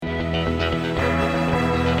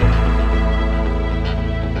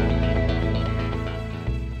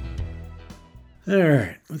All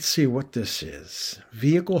right, let's see what this is.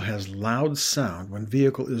 Vehicle has loud sound when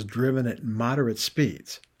vehicle is driven at moderate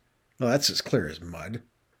speeds. Well, that's as clear as mud.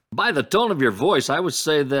 By the tone of your voice, I would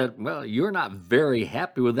say that, well, you're not very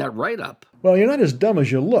happy with that write-up. Well, you're not as dumb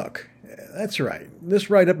as you look. That's right. This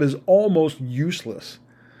write-up is almost useless.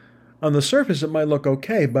 On the surface, it might look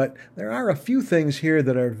okay, but there are a few things here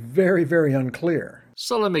that are very, very unclear.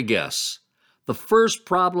 So let me guess. The first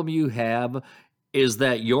problem you have is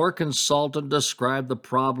that your consultant described the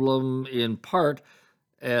problem in part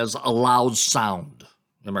as a loud sound.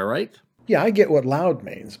 Am I right? Yeah, I get what loud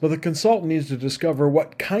means, but the consultant needs to discover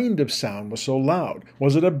what kind of sound was so loud.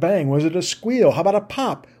 Was it a bang? Was it a squeal? How about a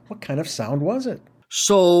pop? What kind of sound was it?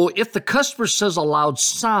 So if the customer says a loud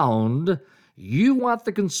sound, you want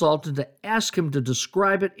the consultant to ask him to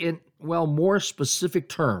describe it in, well, more specific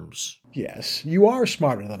terms. Yes, you are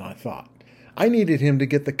smarter than I thought. I needed him to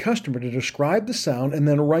get the customer to describe the sound and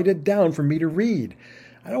then write it down for me to read.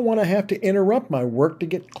 I don't want to have to interrupt my work to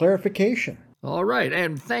get clarification. All right,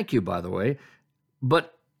 and thank you, by the way.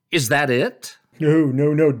 But is that it?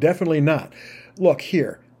 No, definitely not. Look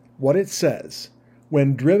here, what it says.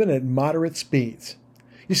 When driven at moderate speeds.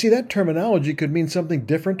 You see, that terminology could mean something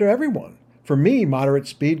different to everyone. For me, moderate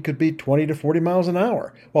speed could be 20 to 40 miles an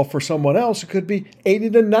hour, while for someone else it could be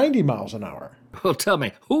 80 to 90 miles an hour. Well, tell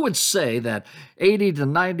me, who would say that 80 to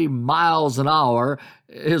 90 miles an hour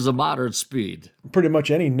is a moderate speed? Pretty much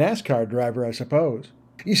any NASCAR driver, I suppose.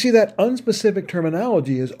 You see, that unspecific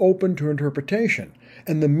terminology is open to interpretation,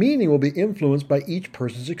 and the meaning will be influenced by each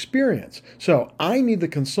person's experience. So I need the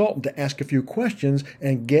consultant to ask a few questions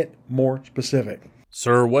and get more specific.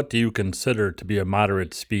 Sir, what do you consider to be a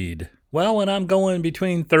moderate speed? Well, when I'm going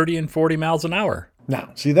between 30 and 40 miles an hour.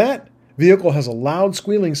 Now, see that? Vehicle has a loud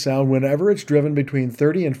squealing sound whenever it's driven between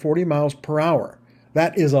 30 and 40 miles per hour.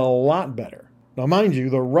 That is a lot better. Now, mind you,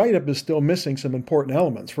 the write-up is still missing some important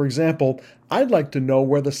elements. For example, I'd like to know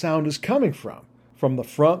where the sound is coming from. From the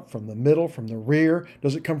front, from the middle, from the rear?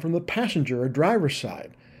 Does it come from the passenger or driver's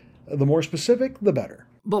side? The more specific, the better.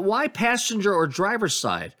 But why passenger or driver's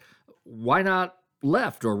side? Why not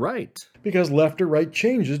left or right? Because left or right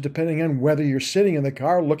changes depending on whether you're sitting in the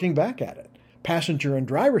car looking back at it. Passenger and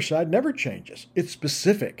driver's side never changes. It's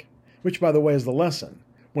specific, which, by the way, is the lesson.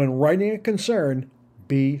 When writing a concern,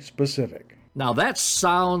 be specific. Now that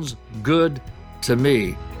sounds good to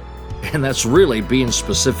me, and that's really being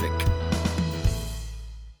specific.